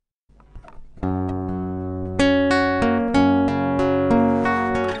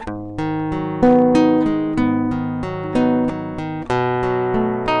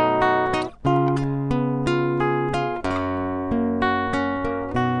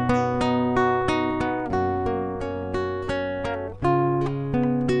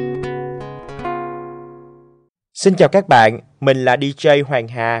Xin chào các bạn, mình là DJ Hoàng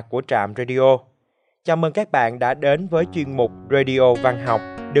Hà của Trạm Radio. Chào mừng các bạn đã đến với chuyên mục Radio Văn học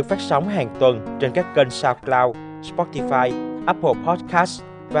được phát sóng hàng tuần trên các kênh SoundCloud, Spotify, Apple Podcast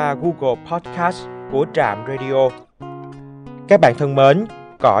và Google Podcast của Trạm Radio. Các bạn thân mến,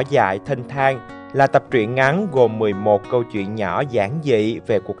 Cỏ dại thênh thang là tập truyện ngắn gồm 11 câu chuyện nhỏ giản dị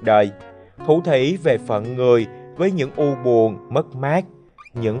về cuộc đời, thủ thỉ về phận người với những u buồn, mất mát,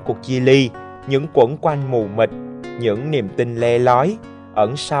 những cuộc chia ly, những quẩn quanh mù mịt, những niềm tin le lói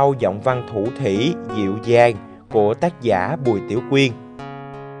ẩn sau giọng văn thủ thỉ dịu dàng của tác giả Bùi Tiểu Quyên.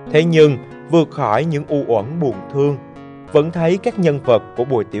 Thế nhưng vượt khỏi những u uẩn buồn thương, vẫn thấy các nhân vật của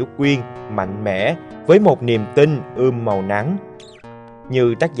Bùi Tiểu Quyên mạnh mẽ với một niềm tin màu nắng.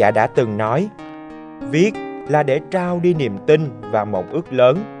 Như tác giả đã từng nói, viết là để trao đi niềm tin và mộng ước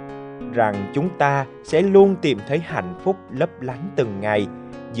lớn rằng chúng ta sẽ luôn tìm thấy hạnh phúc lấp lánh từng ngày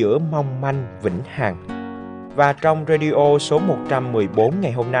giữa mong manh vĩnh hằng. Và trong radio số 114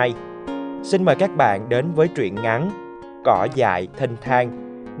 ngày hôm nay, xin mời các bạn đến với truyện ngắn Cỏ dại thênh thang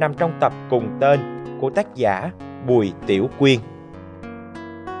nằm trong tập cùng tên của tác giả Bùi Tiểu Quyên.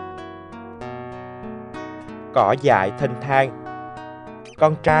 Cỏ dại thênh thang.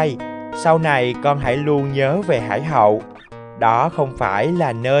 Con trai, sau này con hãy luôn nhớ về Hải Hậu. Đó không phải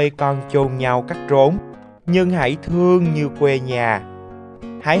là nơi con chôn nhau cắt rốn, nhưng hãy thương như quê nhà.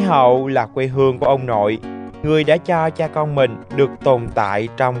 Hải Hậu là quê hương của ông nội, người đã cho cha con mình được tồn tại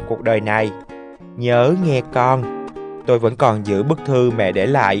trong cuộc đời này. Nhớ nghe con. Tôi vẫn còn giữ bức thư mẹ để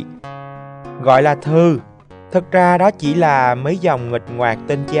lại. Gọi là thư, thật ra đó chỉ là mấy dòng nguệch ngoạc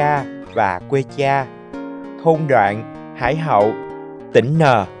tên cha và quê cha. Thôn Đoạn, Hải Hậu, tỉnh N.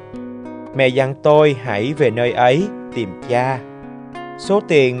 Mẹ dặn tôi hãy về nơi ấy tìm cha. Số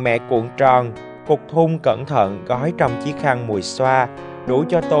tiền mẹ cuộn tròn, cục thun cẩn thận gói trong chiếc khăn mùi xoa đủ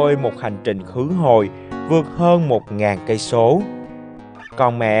cho tôi một hành trình khứ hồi vượt hơn 1.000 cây số.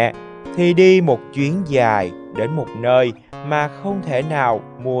 Còn mẹ thì đi một chuyến dài đến một nơi mà không thể nào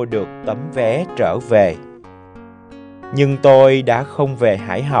mua được tấm vé trở về. Nhưng tôi đã không về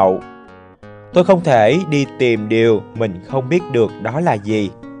Hải Hậu. Tôi không thể đi tìm điều mình không biết được đó là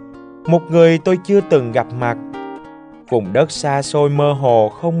gì. Một người tôi chưa từng gặp mặt. Vùng đất xa xôi mơ hồ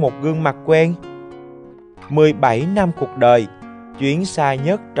không một gương mặt quen. 17 năm cuộc đời, chuyến xa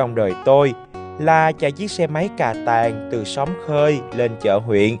nhất trong đời tôi là chạy chiếc xe máy cà tàng từ xóm Khơi lên chợ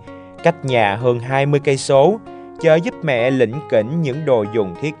huyện, cách nhà hơn 20 cây số, chở giúp mẹ lỉnh kỉnh những đồ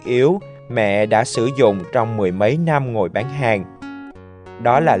dùng thiết yếu mẹ đã sử dụng trong 10 mấy năm ngồi bán hàng.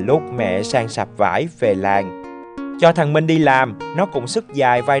 Đó là lúc mẹ sang sạp vải về làng. Cho thằng Minh đi làm, nó cũng sức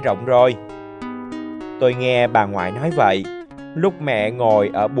dài vai rộng rồi. Tôi nghe bà ngoại nói vậy, lúc mẹ ngồi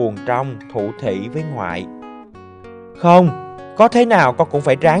ở buồng trong thủ thỉ với ngoại. Không, có thế nào con cũng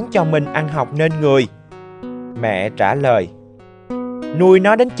phải ráng cho mình ăn học nên người. Mẹ trả lời, nuôi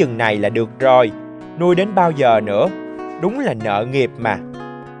nó đến chừng này là được rồi, nuôi đến bao giờ nữa, đúng là nợ nghiệp mà.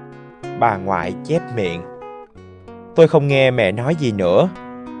 Bà ngoại chép miệng. Tôi không nghe mẹ nói gì nữa,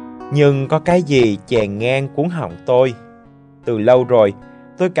 nhưng có cái gì chèn ngang cuốn họng tôi. Từ lâu rồi,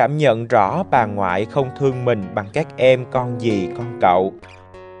 tôi cảm nhận rõ bà ngoại không thương mình bằng các em con dì con cậu.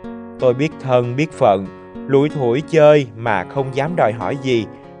 Tôi biết thân biết phận, lủi thủi chơi mà không dám đòi hỏi gì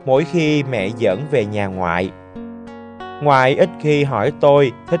mỗi khi mẹ dẫn về nhà ngoại. Ngoại ít khi hỏi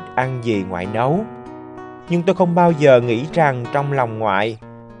tôi thích ăn gì ngoại nấu. Nhưng tôi không bao giờ nghĩ rằng trong lòng ngoại,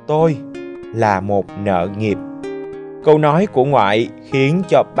 tôi là một nợ nghiệp. Câu nói của ngoại khiến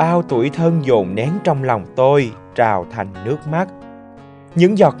cho bao tủi thân dồn nén trong lòng tôi trào thành nước mắt.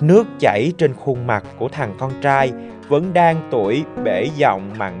 Những giọt nước chảy trên khuôn mặt của thằng con trai vẫn đang tuổi bể giọng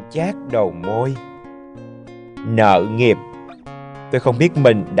mặn chát đầu môi. Nợ nghiệp. Tôi không biết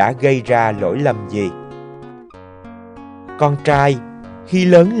mình đã gây ra lỗi lầm gì. Con trai, khi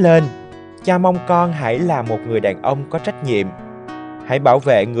lớn lên, cha mong con hãy là một người đàn ông có trách nhiệm. Hãy bảo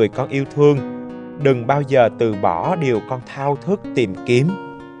vệ người con yêu thương. Đừng bao giờ từ bỏ điều con thao thức tìm kiếm.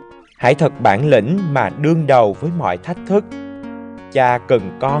 Hãy thật bản lĩnh mà đương đầu với mọi thách thức. Cha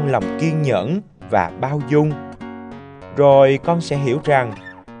cần con lòng kiên nhẫn và bao dung. Rồi con sẽ hiểu rằng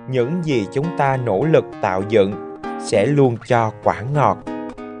những gì chúng ta nỗ lực tạo dựng sẽ luôn cho quả ngọt.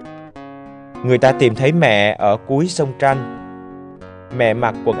 Người ta tìm thấy mẹ ở cuối sông Tranh. Mẹ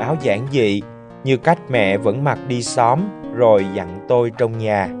mặc quần áo giản dị như cách mẹ vẫn mặc đi xóm, rồi dặn tôi trong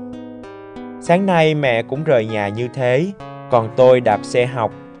nhà. Sáng nay mẹ cũng rời nhà như thế, còn tôi đạp xe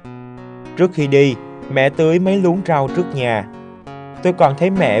học. Trước khi đi, mẹ tưới mấy luống rau trước nhà. Tôi còn thấy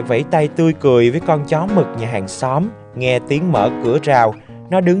mẹ vẫy tay tươi cười với con chó mực nhà hàng xóm, nghe tiếng mở cửa rào,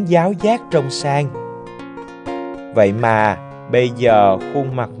 nó đứng giáo giác trông sang. Vậy mà, bây giờ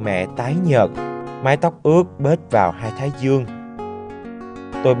khuôn mặt mẹ tái nhợt, mái tóc ướt bết vào hai thái dương.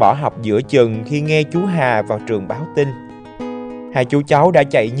 Tôi bỏ học giữa chừng khi nghe chú Hà vào trường báo tin. Hai chú cháu đã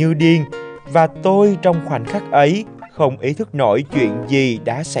chạy như điên và tôi trong khoảnh khắc ấy không ý thức nổi chuyện gì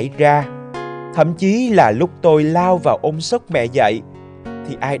đã xảy ra. Thậm chí là lúc tôi lao vào ôm sốc mẹ dậy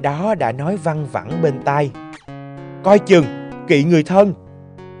thì ai đó đã nói văng vẳng bên tai: "Coi chừng, kỵ người thân,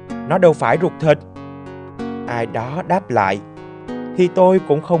 nó đâu phải ruột thịt." Ai đó đáp lại thì tôi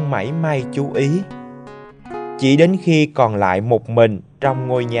cũng không mảy may chú ý. Chỉ đến khi còn lại một mình trong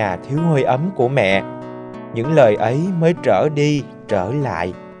ngôi nhà thiếu hơi ấm của mẹ, những lời ấy mới trở đi trở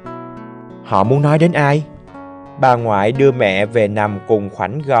lại. Họ muốn nói đến ai? Bà ngoại đưa mẹ về nằm cùng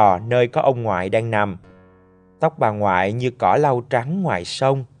khoảnh gò nơi có ông ngoại đang nằm. Tóc bà ngoại như cỏ lau trắng ngoài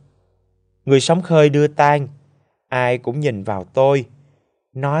sông. Người sống khơi đưa tang, ai cũng nhìn vào tôi,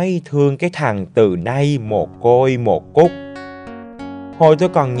 nói thương cái thằng từ nay mồ côi một cúc. Hồi tôi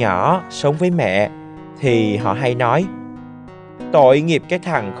còn nhỏ, sống với mẹ, thì họ hay nói: "Tội nghiệp cái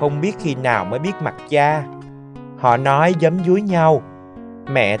thằng không biết khi nào mới biết mặt cha." Họ nói giấm dúi nhau.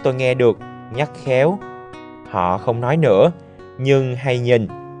 Mẹ tôi nghe được, nhắc khéo. Họ không nói nữa, nhưng hay nhìn.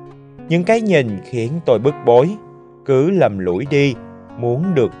 Những cái nhìn khiến tôi bức bối, cứ lầm lũi đi,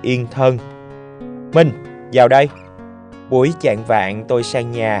 muốn được yên thân. "Minh, vào đây." Buổi chạng vạng tôi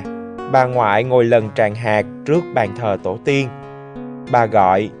sang nhà. Bà ngoại ngồi lần tràng hạt trước bàn thờ tổ tiên. Bà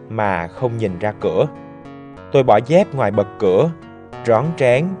gọi mà không nhìn ra cửa. Tôi bỏ dép ngoài bật cửa, rón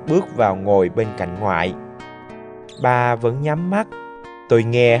rén bước vào ngồi bên cạnh ngoại. Bà vẫn nhắm mắt. Tôi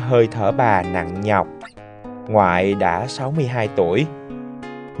nghe hơi thở bà nặng nhọc. Ngoại đã 62 tuổi.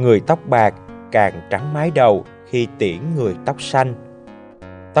 Người tóc bạc càng trắng mái đầu khi tiễn người tóc xanh.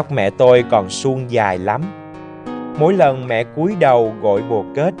 Tóc mẹ tôi còn suông dài lắm. Mỗi lần mẹ cúi đầu gội bồ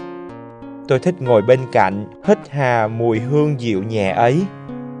kết, tôi thích ngồi bên cạnh, hít hà mùi hương dịu nhẹ ấy.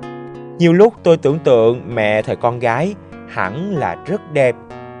 Nhiều lúc tôi tưởng tượng mẹ thời con gái hẳn là rất đẹp.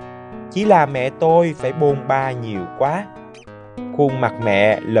 Chỉ là mẹ tôi phải bôn ba nhiều quá. Khuôn mặt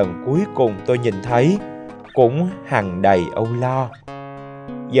mẹ lần cuối cùng tôi nhìn thấy cũng hằn đầy âu lo.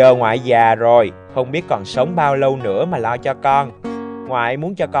 Giờ ngoại già rồi, không biết còn sống bao lâu nữa mà lo cho con. Ngoại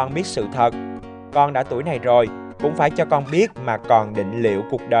muốn cho con biết sự thật. Con đã tuổi này rồi, cũng phải cho con biết mà còn định liệu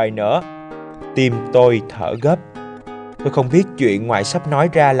cuộc đời nữa. Tim tôi thở gấp. Tôi không biết chuyện ngoại sắp nói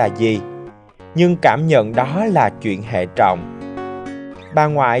ra là gì, nhưng cảm nhận đó là chuyện hệ trọng. Bà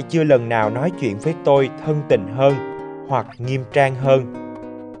ngoại chưa lần nào nói chuyện với tôi thân tình hơn hoặc nghiêm trang hơn.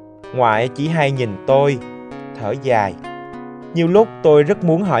 Ngoại chỉ hay nhìn tôi, thở dài. Nhiều lúc tôi rất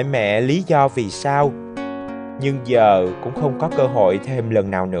muốn hỏi mẹ lý do vì sao, nhưng giờ cũng không có cơ hội thêm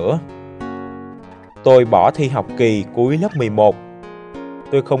lần nào nữa. Tôi bỏ thi học kỳ cuối lớp 11.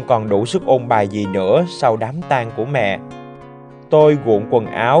 Tôi không còn đủ sức ôn bài gì nữa sau đám tang của mẹ. Tôi gụn quần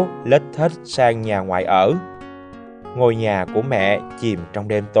áo, lết thết sang nhà ngoại ở. Ngôi nhà của mẹ chìm trong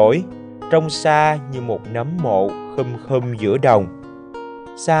đêm tối, trông xa như một nấm mộ khum khum giữa đồng.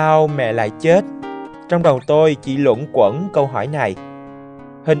 Sao mẹ lại chết? Trong đầu tôi chỉ luẩn quẩn câu hỏi này.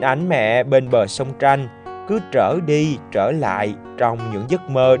 Hình ảnh mẹ bên bờ sông Tranh cứ trở đi trở lại trong những giấc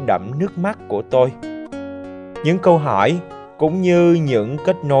mơ đẫm nước mắt của tôi. Những câu hỏi cũng như những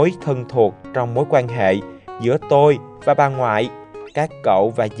kết nối thân thuộc trong mối quan hệ giữa tôi và bà ngoại, các cậu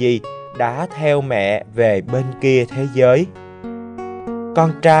và dì đã theo mẹ về bên kia thế giới.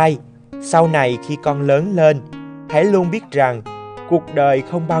 Con trai, sau này khi con lớn lên, hãy luôn biết rằng cuộc đời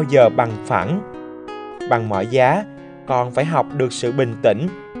không bao giờ bằng phẳng. Bằng mọi giá, con phải học được sự bình tĩnh,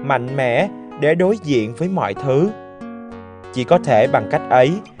 mạnh mẽ để đối diện với mọi thứ. Chỉ có thể bằng cách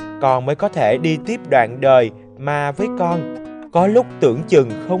ấy, con mới có thể đi tiếp đoạn đời mà với con, có lúc tưởng chừng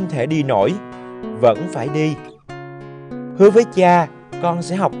không thể đi nổi, vẫn phải đi. Hứa với cha, con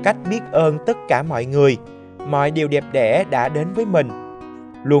sẽ học cách biết ơn tất cả mọi người, mọi điều đẹp đẽ đã đến với mình.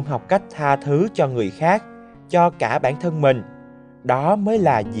 Luôn học cách tha thứ cho người khác, cho cả bản thân mình. Đó mới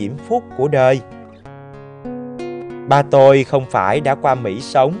là diễm phúc của đời. Ba tôi không phải đã qua Mỹ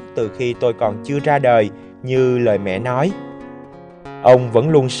sống từ khi tôi còn chưa ra đời như lời mẹ nói. Ông vẫn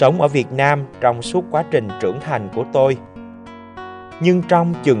luôn sống ở Việt Nam trong suốt quá trình trưởng thành của tôi. Nhưng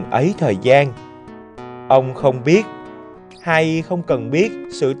trong chừng ấy thời gian, ông không biết hay không cần biết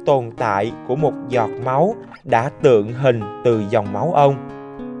sự tồn tại của một giọt máu đã tượng hình từ dòng máu ông.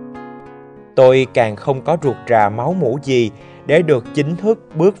 Tôi càng không có ruột rà máu mủ gì để được chính thức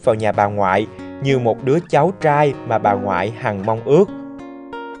bước vào nhà bà ngoại như một đứa cháu trai mà bà ngoại hằng mong ước.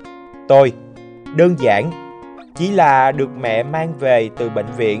 Tôi, đơn giản, chỉ là được mẹ mang về từ bệnh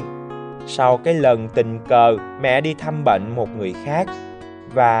viện sau cái lần tình cờ mẹ đi thăm bệnh một người khác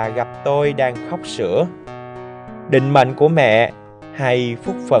và gặp tôi đang khóc sữa. Định mệnh của mẹ hay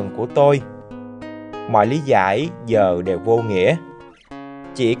phúc phần của tôi? Mọi lý giải giờ đều vô nghĩa.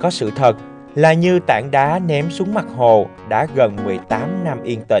 Chỉ có sự thật là như tảng đá ném xuống mặt hồ đã gần 18 năm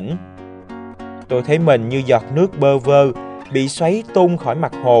yên tĩnh. Tôi thấy mình như giọt nước bơ vơ bị xoáy tung khỏi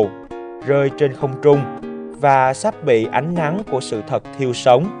mặt hồ, rơi trên không trung và sắp bị ánh nắng của sự thật thiêu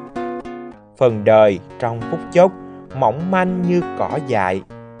sống. Phần đời trong phút chốc mỏng manh như cỏ dại.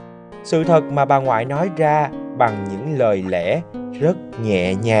 Sự thật mà bà ngoại nói ra bằng những lời lẽ rất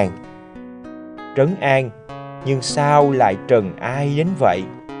nhẹ nhàng. Trấn an, nhưng sao lại trần ai đến vậy?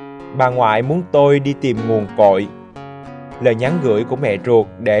 Bà ngoại muốn tôi đi tìm nguồn cội. Lời nhắn gửi của mẹ ruột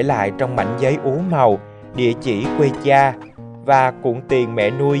để lại trong mảnh giấy úa màu, địa chỉ quê cha và cuộn tiền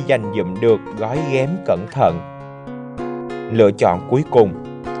mẹ nuôi dành dụm được gói ghém cẩn thận. Lựa chọn cuối cùng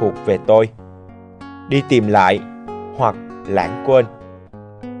thuộc về tôi. Đi tìm lại hoặc lãng quên.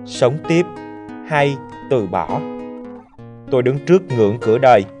 Sống tiếp hay từ bỏ. Tôi đứng trước ngưỡng cửa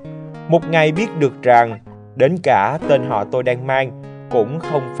đời. Một ngày biết được rằng đến cả tên họ tôi đang mang cũng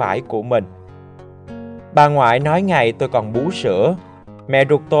không phải của mình. Bà ngoại nói ngày tôi còn bú sữa, mẹ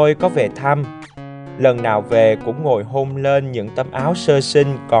ruột tôi có về thăm. Lần nào về cũng ngồi hôn lên những tấm áo sơ sinh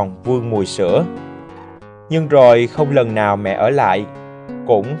còn vương mùi sữa. Nhưng rồi không lần nào mẹ ở lại,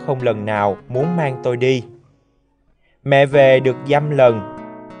 cũng không lần nào muốn mang tôi đi. Mẹ về được dăm lần,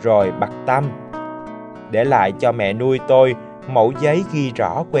 rồi bặt tâm, để lại cho mẹ nuôi tôi mẩu giấy ghi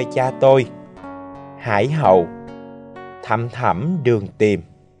rõ quê cha tôi: Hải Hậu, thăm thẳm đường tìm.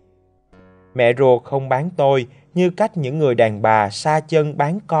 Mẹ ruột không bán tôi như cách những người đàn bà sa chân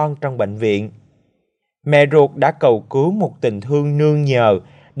bán con trong bệnh viện. Mẹ ruột đã cầu cứu một tình thương nương nhờ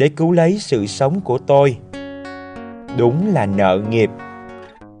để cứu lấy sự sống của tôi. Đúng là nợ nghiệp.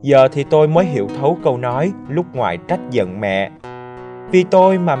 Giờ thì tôi mới hiểu thấu câu nói lúc ngoại trách giận mẹ. Vì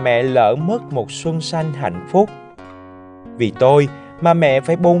tôi mà mẹ lỡ mất một xuân xanh hạnh phúc. Vì tôi mà mẹ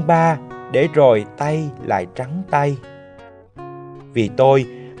phải bôn ba để rồi tay lại trắng tay. Vì tôi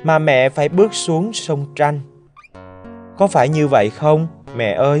mà mẹ phải bước xuống sông Tranh. Có phải như vậy không,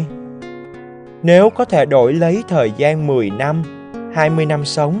 mẹ ơi? Nếu có thể đổi lấy thời gian 10 năm, 20 năm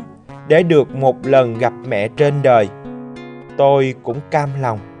sống để được một lần gặp mẹ trên đời, tôi cũng cam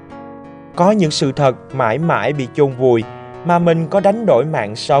lòng. Có những sự thật mãi mãi bị chôn vùi mà mình có đánh đổi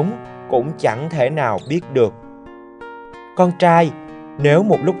mạng sống cũng chẳng thể nào biết được. Con trai, nếu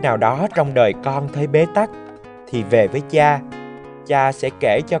một lúc nào đó trong đời con thấy bế tắc, thì về với cha. Cha sẽ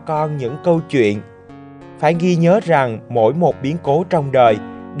kể cho con những câu chuyện. Phải ghi nhớ rằng mỗi một biến cố trong đời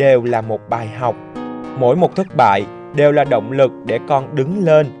đều là một bài học. Mỗi một thất bại đều là động lực để con đứng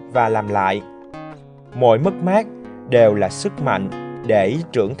lên và làm lại. Mỗi mất mát đều là sức mạnh để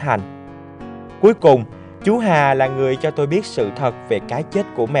trưởng thành. Cuối cùng, chú Hà là người cho tôi biết sự thật về cái chết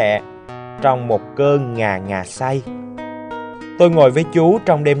của mẹ trong một cơn ngà ngà say. Tôi ngồi với chú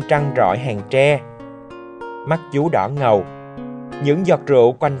trong đêm trăng rọi hàng tre. Mắt chú đỏ ngầu. Những giọt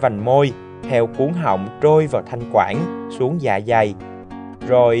rượu quanh vành môi theo cuống họng trôi vào thanh quản xuống dạ dày,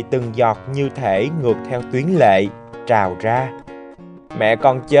 rồi từng giọt như thể ngược theo tuyến lệ trào ra. Mẹ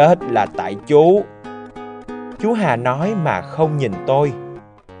con chết là tại chú. Chú Hà nói mà không nhìn tôi.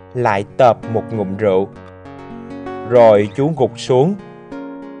 Lại tợp một ngụm rượu. Rồi chú gục xuống.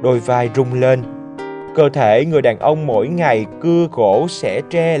 Đôi vai rung lên. Cơ thể người đàn ông mỗi ngày cưa gỗ xẻ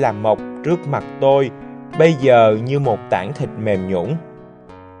tre làm mộc trước mặt tôi bây giờ như một tảng thịt mềm nhũn,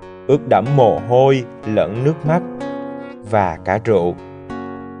 ướt đẫm mồ hôi lẫn nước mắt và cả rượu.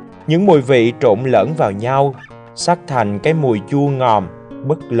 Những mùi vị trộn lẫn vào nhau xắt thành cái mùi chua ngòm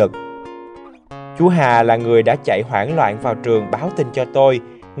bất lực. Chú Hà là người đã chạy hoảng loạn vào trường báo tin cho tôi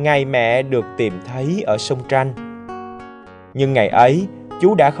ngày mẹ được tìm thấy ở sông Tranh. Nhưng ngày ấy,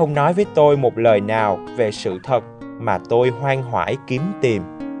 chú đã không nói với tôi một lời nào về sự thật mà tôi hoan hoải kiếm tìm.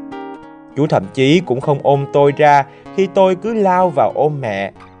 Chú thậm chí cũng không ôm tôi ra khi tôi cứ lao vào ôm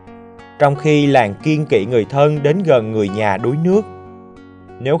mẹ, trong khi làng kiêng kỵ người thân đến gần người nhà đuối nước.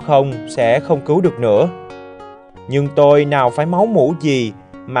 Nếu không, sẽ không cứu được nữa. Nhưng tôi nào phải máu mủ gì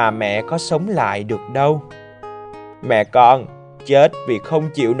mà mẹ có sống lại được đâu. Mẹ con chết vì không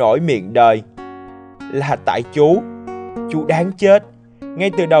chịu nổi miệng đời. Là tại chú. Chú đáng chết.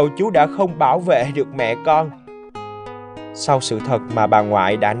 Ngay từ đầu chú đã không bảo vệ được mẹ con. Sau sự thật mà bà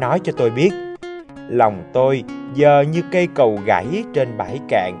ngoại đã nói cho tôi biết, lòng tôi giờ như cây cầu gãy trên bãi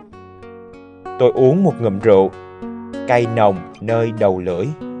cạn. Tôi uống một ngụm rượu, cay nồng nơi đầu lưỡi.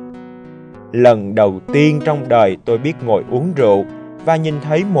 Lần đầu tiên trong đời tôi biết ngồi uống rượu và nhìn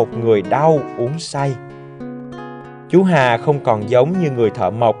thấy một người đau uống say. Chú Hà không còn giống như người thợ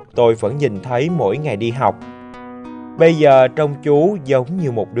mộc tôi vẫn nhìn thấy mỗi ngày đi học. Bây giờ trông chú giống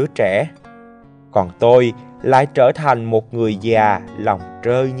như một đứa trẻ. Còn tôi lại trở thành một người già lòng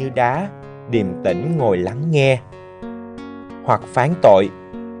trơ như đá, điềm tĩnh ngồi lắng nghe. Hoặc phán tội,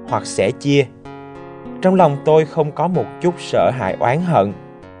 hoặc sẻ chia. Trong lòng tôi không có một chút sợ hãi oán hận,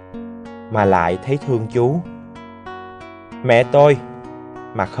 mà lại thấy thương chú. Mẹ tôi,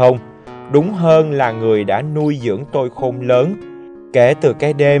 mà không, đúng hơn là người đã nuôi dưỡng tôi khôn lớn, kể từ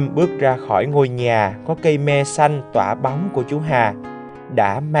cái đêm bước ra khỏi ngôi nhà có cây me xanh tỏa bóng của chú Hà,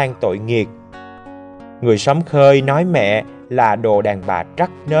 đã mang tội nghiệt. Người Sóng Khơi nói mẹ là đồ đàn bà trắc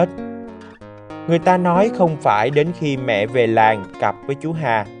nết. Người ta nói không phải đến khi mẹ về làng cặp với chú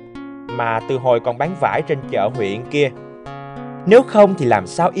Hà, mà từ hồi còn bán vải trên chợ huyện kia. Nếu không thì làm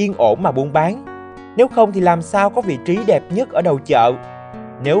sao yên ổn mà buôn bán? Nếu không thì làm sao có vị trí đẹp nhất ở đầu chợ?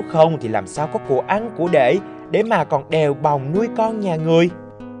 Nếu không thì làm sao có của ăn của để mà còn đèo bòng nuôi con nhà người?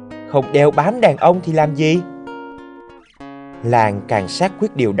 Không đeo bám đàn ông thì làm gì? Làng càng xác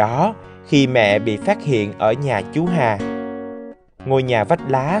quyết điều đó khi mẹ bị phát hiện ở nhà chú Hà. Ngôi nhà vách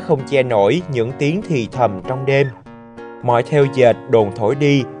lá không che nổi những tiếng thì thầm trong đêm. Mọi theo dệt đồn thổi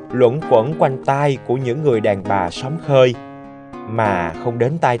đi luẩn quẩn quanh tai của những người đàn bà Sóng Khơi, mà không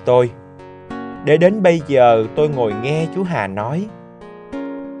đến tai tôi. Để đến bây giờ tôi ngồi nghe chú Hà nói,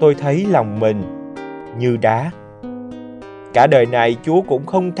 tôi thấy lòng mình như đá. Cả đời này Chúa cũng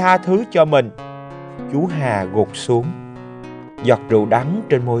không tha thứ cho mình. Chú Hà gục xuống, giọt rượu đắng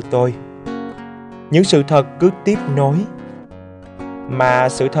trên môi tôi. Những sự thật cứ tiếp nối. Mà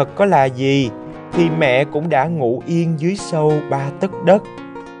sự thật có là gì thì mẹ cũng đã ngủ yên dưới sâu 3 tấc đất.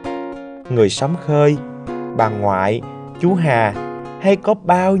 Người Sóng Khơi, bà ngoại, chú Hà hay có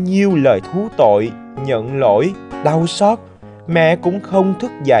bao nhiêu lời thú tội, nhận lỗi, đau xót, mẹ cũng không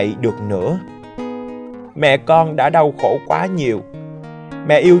thức dậy được nữa. Mẹ con đã đau khổ quá nhiều.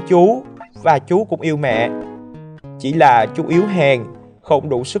 Mẹ yêu chú và chú cũng yêu mẹ. Chỉ là chú yếu hèn, không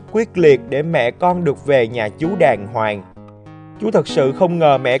đủ sức quyết liệt để mẹ con được về nhà chú đàng hoàng. Chú thật sự không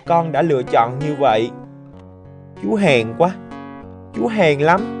ngờ mẹ con đã lựa chọn như vậy. Chú hèn quá, chú hèn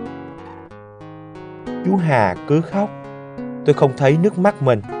lắm. Chú Hà cứ khóc. Tôi không thấy nước mắt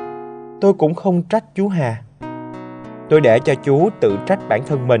mình. Tôi cũng không trách chú Hà. Tôi để cho chú tự trách bản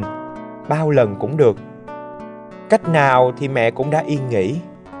thân mình, bao lần cũng được. Cách nào thì mẹ cũng đã yên nghỉ.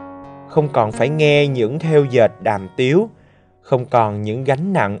 Không còn phải nghe những thêu dệt đàm tiếu, không còn những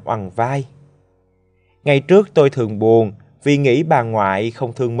gánh nặng oằn vai. Ngày trước tôi thường buồn vì nghĩ bà ngoại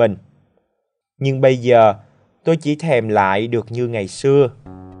không thương mình. Nhưng bây giờ tôi chỉ thèm lại được như ngày xưa.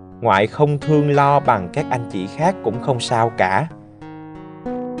 Ngoại không thương lo bằng các anh chị khác cũng không sao cả.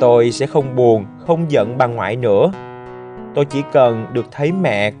 Tôi sẽ không buồn, không giận bà ngoại nữa. Tôi chỉ cần được thấy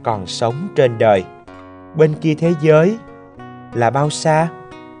mẹ còn sống trên đời. Bên kia thế giới là bao xa?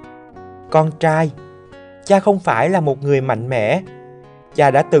 Con trai, cha không phải là một người mạnh mẽ.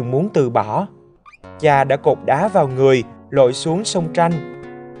 Cha đã từng muốn từ bỏ. Cha đã cột đá vào người, lội xuống sông Tranh.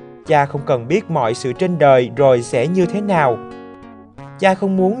 Cha không cần biết mọi sự trên đời rồi sẽ như thế nào. Cha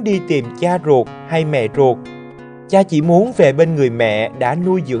không muốn đi tìm cha ruột hay mẹ ruột. Cha chỉ muốn về bên người mẹ đã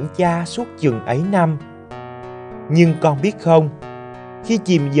nuôi dưỡng cha suốt chừng ấy năm. Nhưng con biết không, khi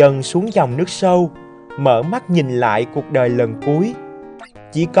chìm dần xuống dòng nước sâu, mở mắt nhìn lại cuộc đời lần cuối,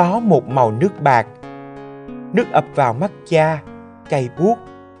 chỉ có một màu nước bạc. Nước ập vào mắt cha, cay buốt,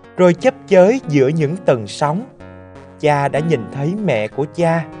 rồi chấp chới giữa những tầng sóng. Cha đã nhìn thấy mẹ của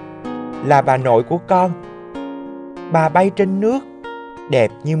cha, là bà nội của con. Bà bay trên nước,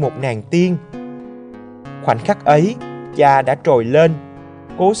 đẹp như một nàng tiên. Khoảnh khắc ấy, cha đã trồi lên,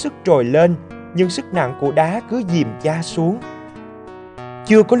 cố sức trồi lên, nhưng sức nặng của đá cứ dìm cha xuống.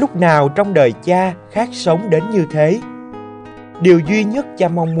 Chưa có lúc nào trong đời cha khát sống đến như thế. Điều duy nhất cha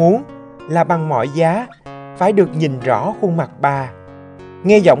mong muốn là bằng mọi giá phải được nhìn rõ khuôn mặt bà,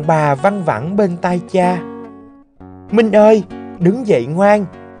 nghe giọng bà văng vẳng bên tai cha. Minh ơi, đứng dậy ngoan,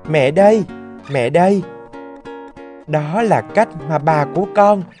 mẹ đây, mẹ đây. Đó là cách mà bà của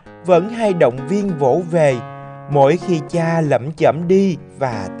con vẫn hay động viên vỗ về mỗi khi cha lẩm chẩm đi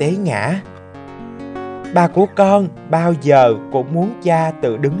và té ngã. Bà của con bao giờ cũng muốn cha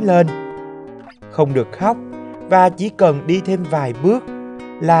tự đứng lên, không được khóc, và chỉ cần đi thêm vài bước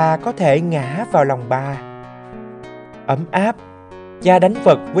là có thể ngã vào lòng bà. Ấm áp, cha đánh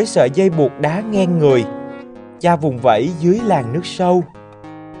vật với sợi dây buộc đá ngang người. Cha vùng vẫy dưới làn nước sâu.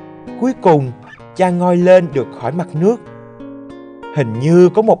 Cuối cùng, cha ngoi lên được khỏi mặt nước. Hình như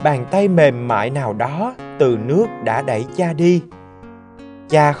có một bàn tay mềm mại nào đó từ nước đã đẩy cha đi.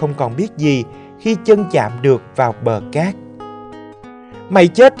 Cha không còn biết gì khi chân chạm được vào bờ cát. Mày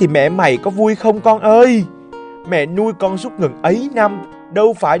chết thì mẹ mày có vui không con ơi? Mẹ nuôi con suốt ngần ấy năm,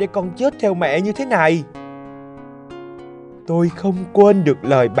 đâu phải để con chết theo mẹ như thế này. Tôi không quên được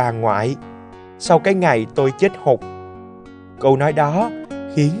lời bà ngoại sau cái ngày tôi chết hụt. Câu nói đó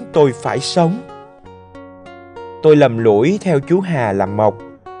khiến tôi phải sống. Tôi lầm lũi theo chú Hà làm mộc,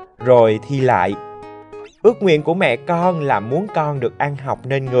 rồi thi lại. Ước nguyện của mẹ con là muốn con được ăn học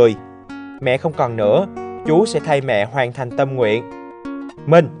nên người. Mẹ không còn nữa, chú sẽ thay mẹ hoàn thành tâm nguyện.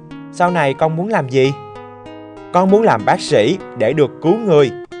 Minh, sau này con muốn làm gì? Con muốn làm bác sĩ để được cứu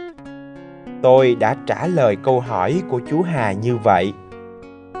người. Tôi đã trả lời câu hỏi của chú Hà như vậy.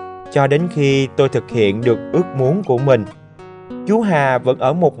 Cho đến khi tôi thực hiện được ước muốn của mình, chú Hà vẫn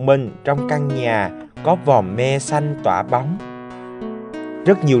ở một mình trong căn nhà có vòm me xanh tỏa bóng.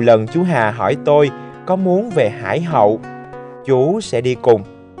 Rất nhiều lần chú Hà hỏi tôi có muốn về Hải Hậu, chú sẽ đi cùng.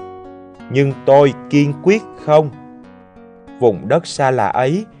 Nhưng tôi kiên quyết không. Vùng đất xa lạ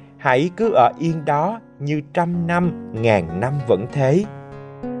ấy hãy cứ ở yên đó như trăm năm, ngàn năm vẫn thế.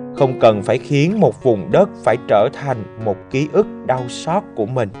 Không cần phải khiến một vùng đất phải trở thành một ký ức đau xót của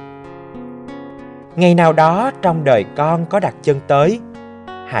mình. Ngày nào đó trong đời con có đặt chân tới,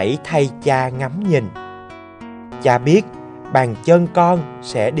 hãy thay cha ngắm nhìn. Cha biết bàn chân con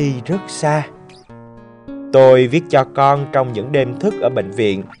sẽ đi rất xa. Tôi viết cho con trong những đêm thức ở bệnh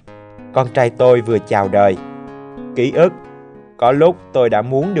viện. Con trai tôi vừa chào đời. Ký ức, có lúc tôi đã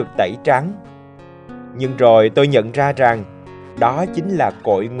muốn được tẩy trắng. Nhưng rồi tôi nhận ra rằng đó chính là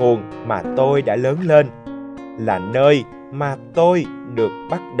cội nguồn mà tôi đã lớn lên, là nơi mà tôi được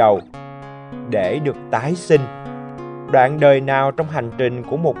bắt đầu để được tái sinh. Đoạn đời nào trong hành trình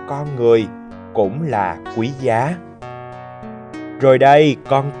của một con người cũng là quý giá. Rồi đây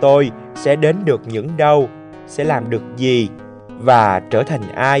con tôi sẽ đến được những đâu, sẽ làm được gì và trở thành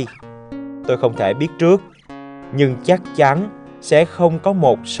ai. Tôi không thể biết trước, nhưng chắc chắn sẽ không có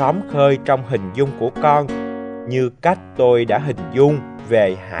một xóm khơi trong hình dung của con như cách tôi đã hình dung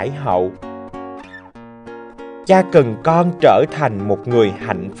về Hải Hậu. Cha cần con trở thành một người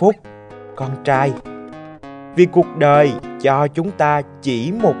hạnh phúc, con trai. Vì cuộc đời cho chúng ta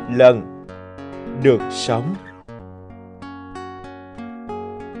chỉ một lần được sống.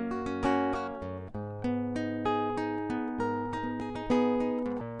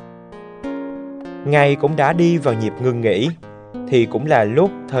 Ngày cũng đã đi vào nhịp ngưng nghỉ, thì cũng là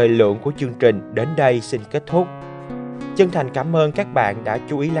lúc thời lượng của chương trình đến đây xin kết thúc. Chân thành cảm ơn các bạn đã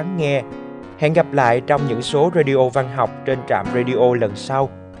chú ý lắng nghe. Hẹn gặp lại trong những số radio văn học trên Trạm Radio lần sau.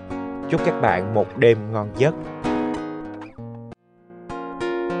 Chúc các bạn một đêm ngon giấc.